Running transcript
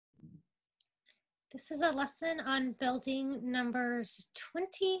This is a lesson on building numbers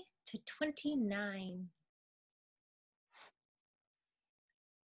 20 to 29.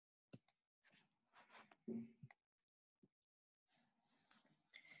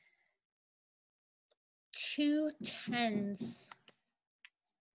 Two tens,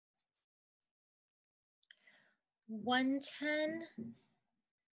 1 10,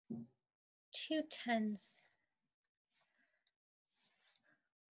 2 tens,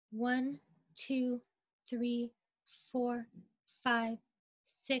 1, 2, 3, 4, 5,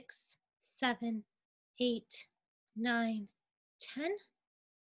 6, 7, 8, 9, 10,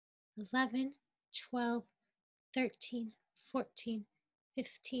 11, 12, 13, 14,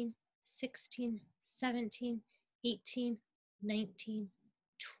 15, 16, 17, 18, 19,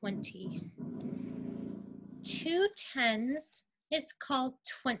 20. 2 tens is called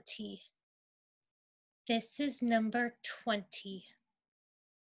 20. This is number 20.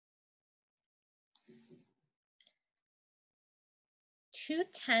 2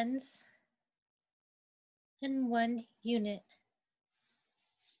 tens and 1 unit.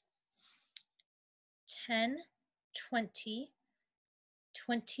 10, 20,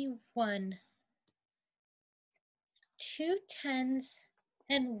 21. 2 tens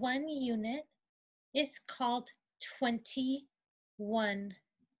and 1 unit is called 21.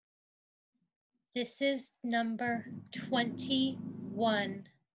 This is number 21.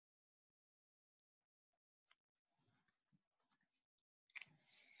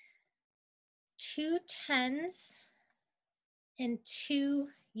 2 tens and 2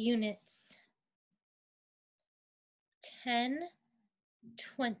 units. 10,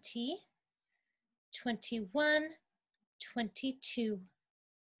 20, 21, 22.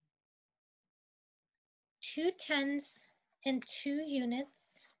 2 tens and 2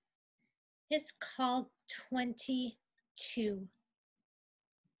 units is called 22.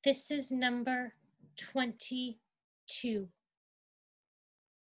 This is number 22.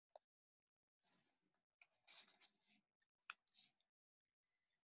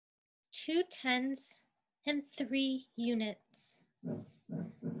 2 tens and 3 units.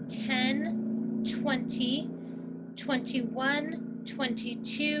 10, 20, 21,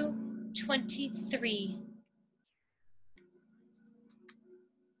 22, 23.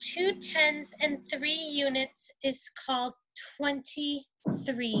 2 tens and 3 units is called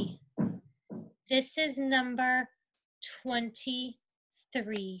 23. This is number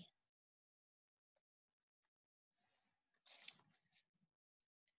 23.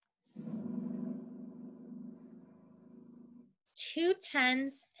 2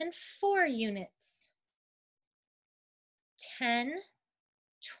 tens and 4 units. 10,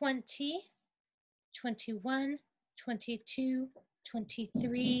 20, 21, 22,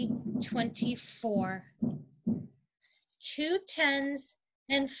 23, 24. 2 tens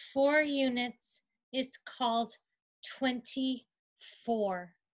and 4 units is called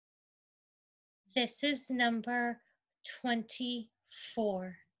 24. This is number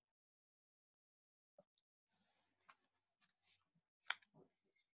 24.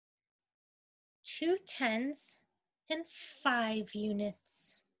 2 tens and 5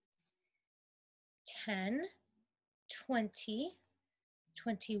 units. 10, 20,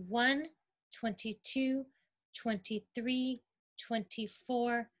 21, 22, 23,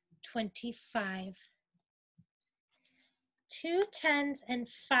 24, 25. 2 tens and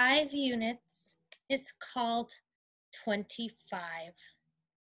 5 units is called 25.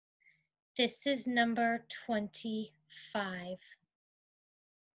 This is number 25.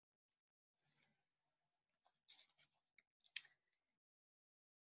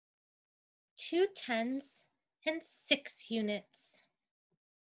 2 tens and 6 units.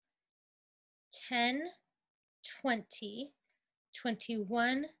 10, 20,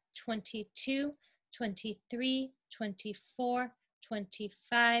 21, 22, 23, 24,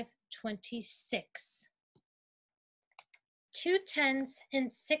 25, 26. 2 tens and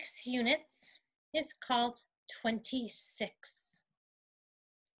 6 units is called 26.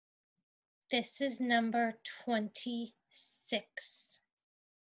 This is number 26.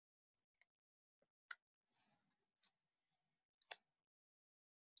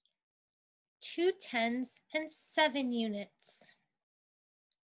 2 tens and 7 units.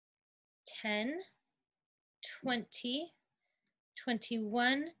 10, 20,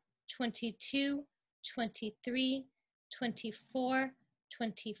 21, 22, 23, 24,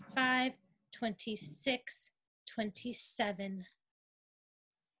 25, 26, 27.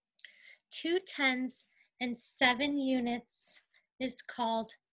 2 tens and 7 units is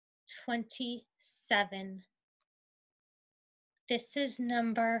called 27. This is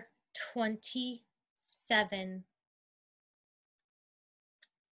number 27.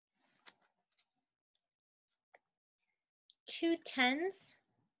 2 tens,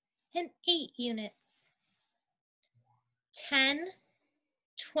 and 8 units. 10,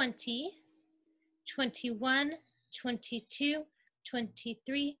 20, 21, 22,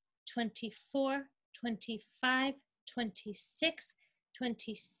 23, 24, 25, 26,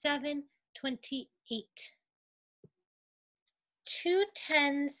 27, 28. 2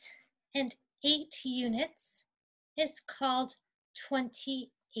 tens and 8 units is called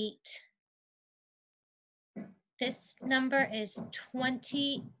 28. This number is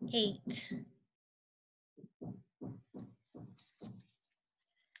 28.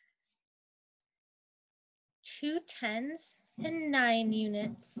 2 tens and 9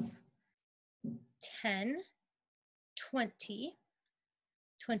 units. 10, 20,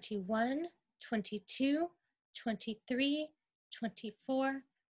 21, 22, 23, 24,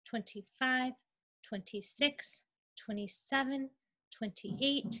 25, 26, 27,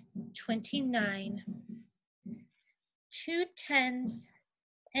 28, 29. 2 tens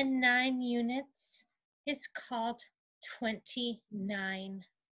and 9 units is called 29.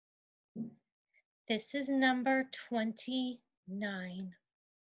 This is number 29.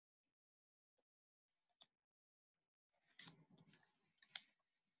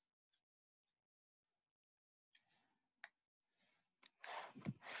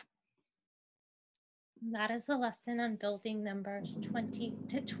 That is a lesson on building numbers 20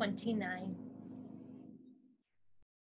 to 29.